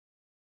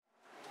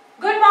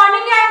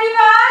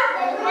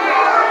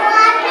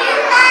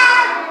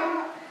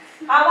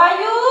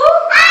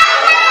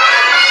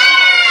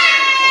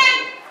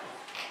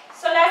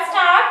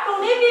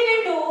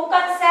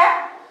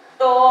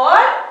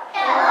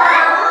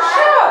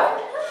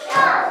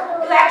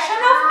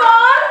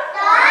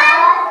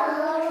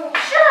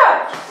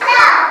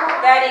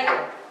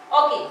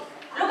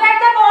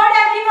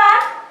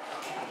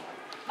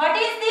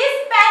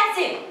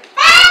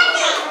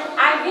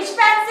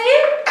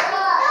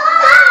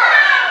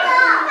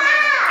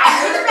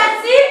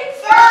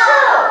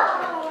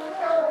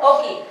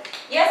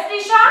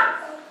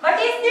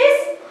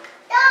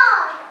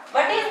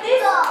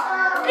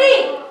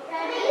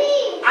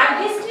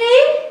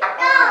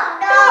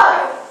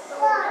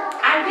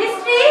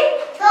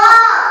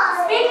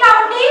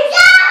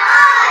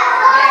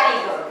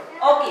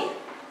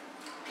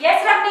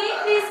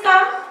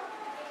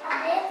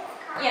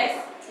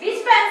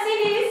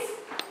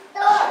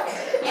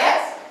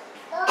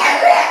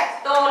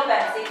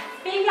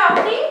Speak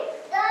loudly.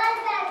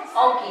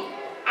 Okay.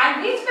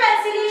 And which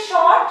pencil is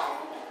short?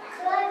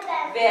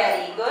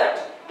 Very good.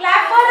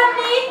 Clap for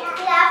Amni.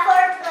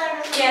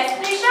 Yes,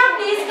 Prisha,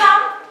 please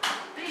come.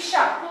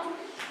 Prisha.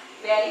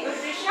 Very good,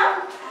 Prisha.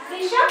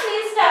 Prisha,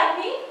 please tell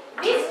me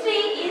which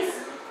tree is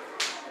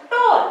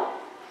tall?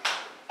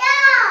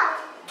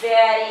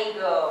 Very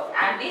good.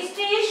 And which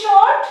tree is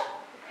short?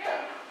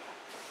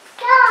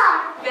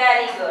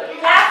 Very good.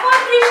 Clap for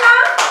Prisha.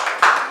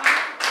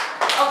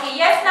 Okay,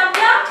 yes,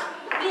 Navya,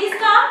 please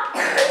come.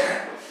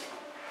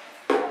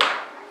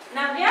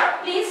 Navya,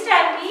 please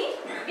tell me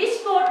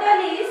which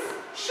bottle is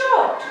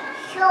short?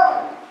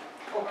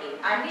 Okay,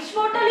 and which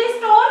bottle is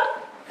tall?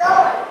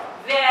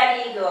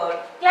 Very good.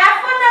 Clap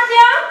for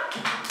Navya.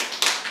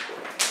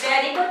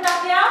 Very good,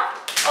 Navya.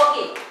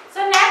 Okay, so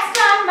next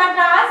one,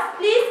 Madras.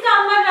 Please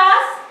come,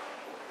 Madras.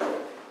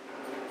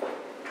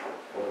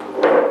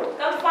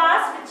 Come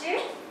fast, Vijay.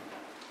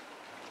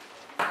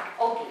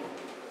 Okay.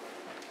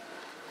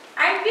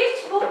 And which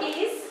book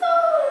is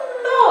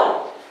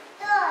tall?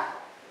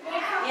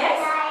 Yes?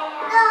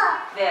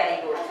 Very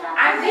good.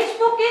 And which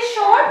book is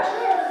short?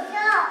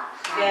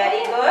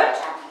 Very good.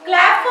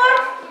 Clap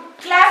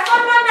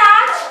for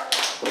Manraj.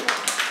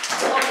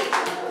 Okay.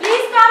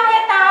 Please come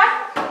here, Tat.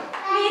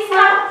 Please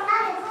come.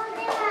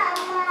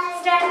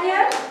 Stand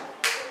here.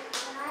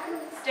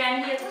 Stand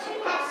here.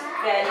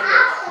 Very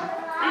good.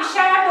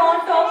 Prisha,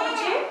 don't talk,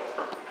 Vijay.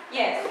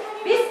 Yes.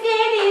 Which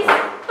scale is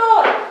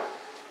tall?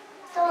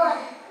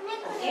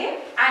 Okay.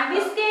 And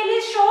which scale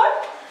is short?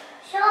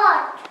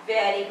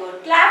 Very good.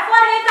 Clap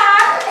for it,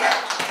 Tat.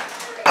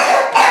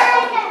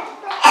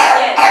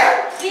 Yes.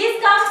 Please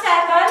come,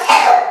 Sehbal.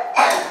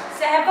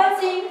 Sehbal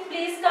Singh,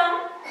 please come.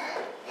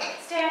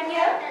 Stand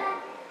here.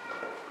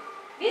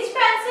 Which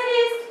pencil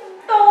is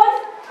tall?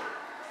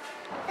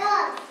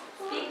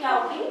 Speak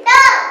loudly.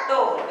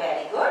 Tall.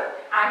 Very good.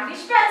 And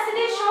which pencil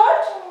is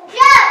short?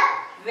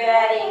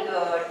 Very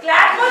good.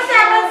 Clap for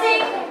Sehbal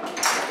Singh.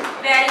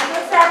 Very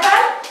good,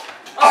 Sehbal.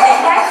 Okay,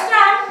 next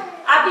one.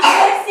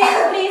 Abhishek Singh,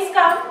 please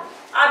come.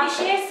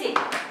 Abhishek Singh.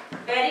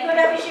 Very good,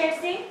 Abhishek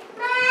Singh.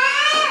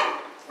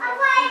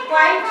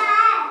 Quiet.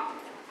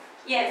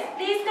 Yes,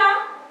 please come.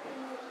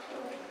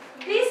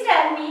 Please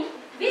tell me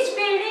which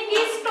building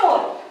is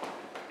tall?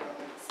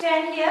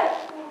 Stand here.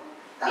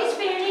 Which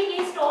building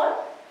is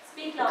tall?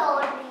 Speak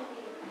loud.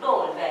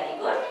 Tall, very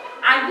good.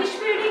 And which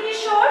building is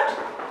short?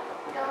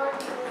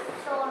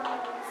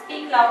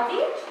 Speak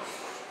loudly.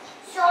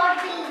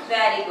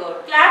 Very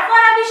good. Clap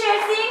for Abhishek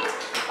Singh.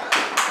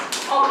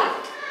 Okay.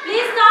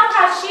 Please come,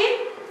 Harshit.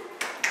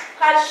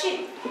 Harshit.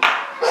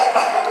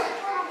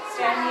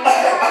 Stand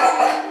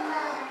here.